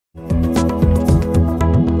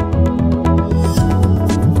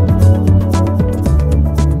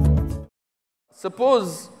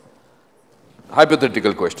Suppose,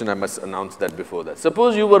 hypothetical question, I must announce that before that.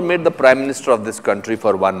 Suppose you were made the Prime Minister of this country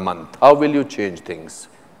for 1 month, how will you change things?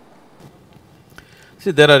 See,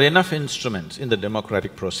 there are enough instruments in the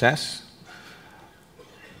democratic process.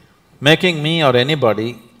 Making me or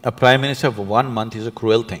anybody a Prime Minister for 1 month is a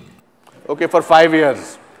cruel thing. Okay, for 5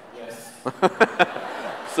 years? Yes.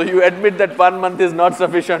 So you admit that 1 month is not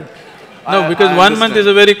sufficient? No, because 1 month is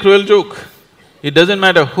a very cruel joke. It doesn't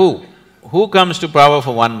matter who comes to power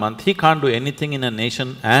for 1 month, he can't do anything in a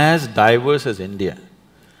nation as diverse as India.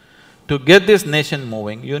 To get this nation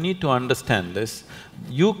moving, you need to understand this.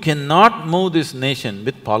 You cannot move this nation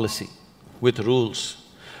with policy, with rules.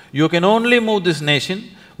 You can only move this nation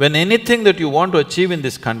when anything that you want to achieve in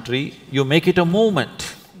this country, you make it a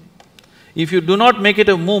movement. If you do not make it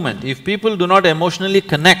a movement, if people do not emotionally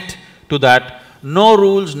connect to that, no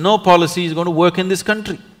rules, no policy is going to work in this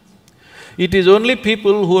country. It is only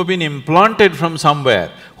people who have been implanted from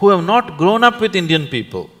somewhere, who have not grown up with Indian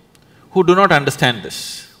people, who do not understand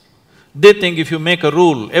this. They think if you make a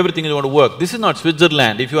rule, everything is going to work. This is not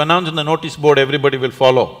Switzerland. If you announce on the notice board, everybody will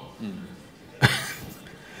follow.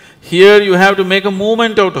 Here you have to make a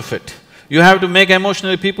movement out of it. You have to make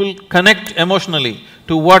people connect emotionally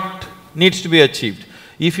to what needs to be achieved.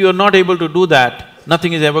 If you are not able to do that,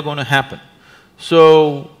 nothing is ever going to happen.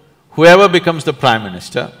 So, whoever becomes the Prime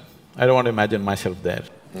Minister, I don't want to imagine myself there.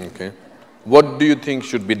 Okay. What do you think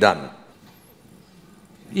should be done?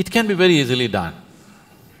 It can be very easily done.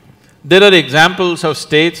 There are examples of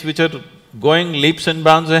states which are going leaps and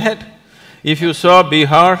bounds ahead. If you saw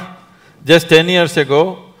Bihar just 10 years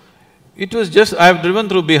ago, it was just… I've driven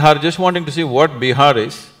through Bihar just wanting to see what Bihar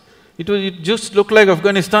is. It just looked like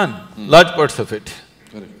Afghanistan, large parts of it.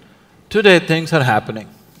 Correct. Today things are happening.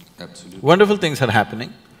 Absolutely. Wonderful things are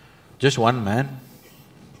happening. Just one man.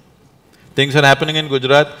 Things are happening in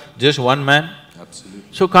Gujarat, just one man. Absolutely.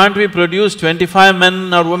 So can't we produce 25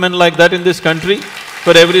 men or women like that in this country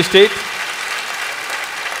for every state?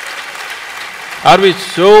 Are we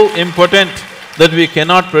so impotent that we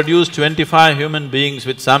cannot produce 25 human beings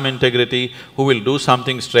with some integrity who will do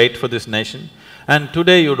something straight for this nation? And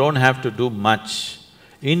today you don't have to do much.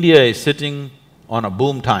 India is sitting on a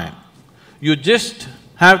boom time. You just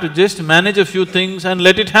have to manage a few things and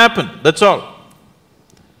let it happen, that's all.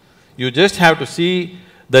 You just have to see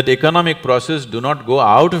that economic process do not go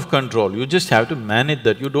out of control, you just have to manage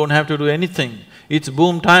that, you don't have to do anything. It's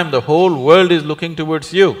boom time, the whole world is looking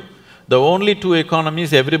towards you. The only two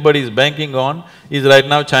economies everybody is banking on is right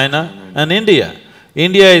now China and India.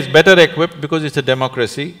 India is better equipped because it's a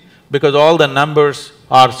democracy, because all the numbers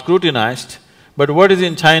are scrutinized, but what is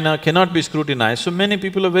in China cannot be scrutinized, so many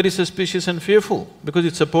people are very suspicious and fearful because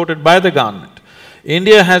it's supported by the government.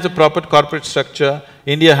 India has a proper corporate structure,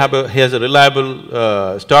 India has a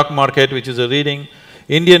reliable stock market which is a reading,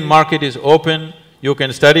 Indian market is open, you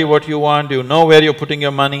can study what you want, you know where you're putting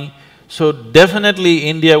your money. So definitely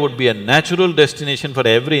India would be a natural destination for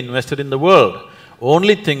every investor in the world.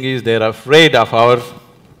 Only thing is they're afraid of our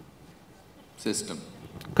system.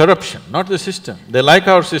 Corruption, not the system. They like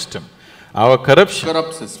our system. Our corruption…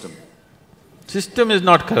 Corrupt system. System is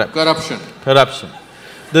not corrupt. Corruption. Corruption.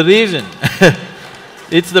 The reason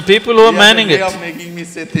it's the people who are manning it. You are making me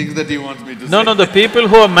say things that you want me to say. No, the people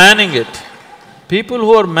who are manning it. People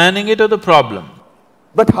who are manning it are the problem.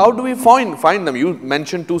 But how do we find them? You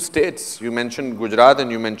mentioned two states, you mentioned Gujarat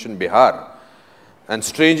and you mentioned Bihar. And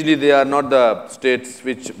strangely, they are not the states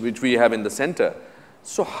which we have in the center.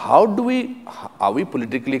 So how do are we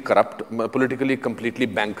politically corrupt, politically completely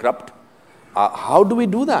bankrupt? How do we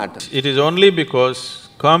do that? It is only because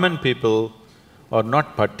common people are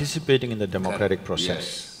not participating in the democratic process.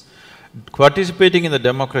 Yes. Participating in the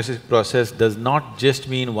democratic process does not just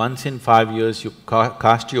mean once in 5 years you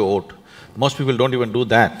cast your vote. Most people don't even do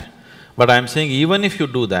that. But I'm saying even if you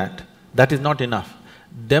do that, that is not enough.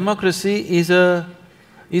 Democracy is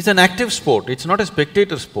an active sport, it's not a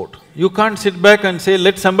spectator sport. You can't sit back and say,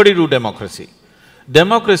 let somebody do democracy.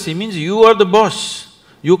 Democracy means you are the boss,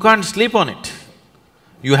 you can't sleep on it.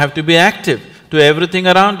 You have to be active to everything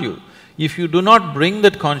around you. If you do not bring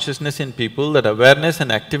that consciousness in people, that awareness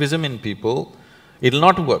and activism in people, it'll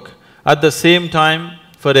not work. At the same time,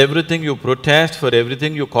 for everything you protest, for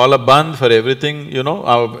everything you call a bandh, for everything,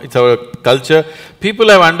 it's our culture. People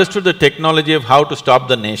have understood the technology of how to stop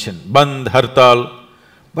the nation, bandh, hartal.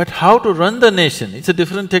 But how to run the nation, it's a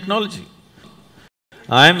different technology.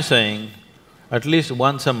 I'm saying, at least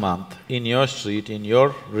once a month, in your street, in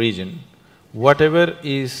your region, whatever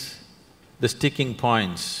is the sticking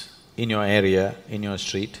points in your area, in your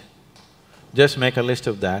street, just make a list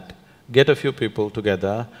of that, get a few people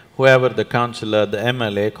together, whoever the councillor, the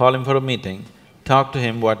MLA, call him for a meeting, talk to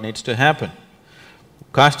him what needs to happen.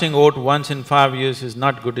 Casting vote once in 5 years is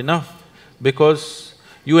not good enough because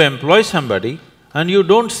you employ somebody and you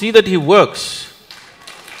don't see that he works.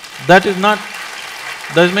 That is not…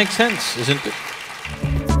 does make sense, isn't it?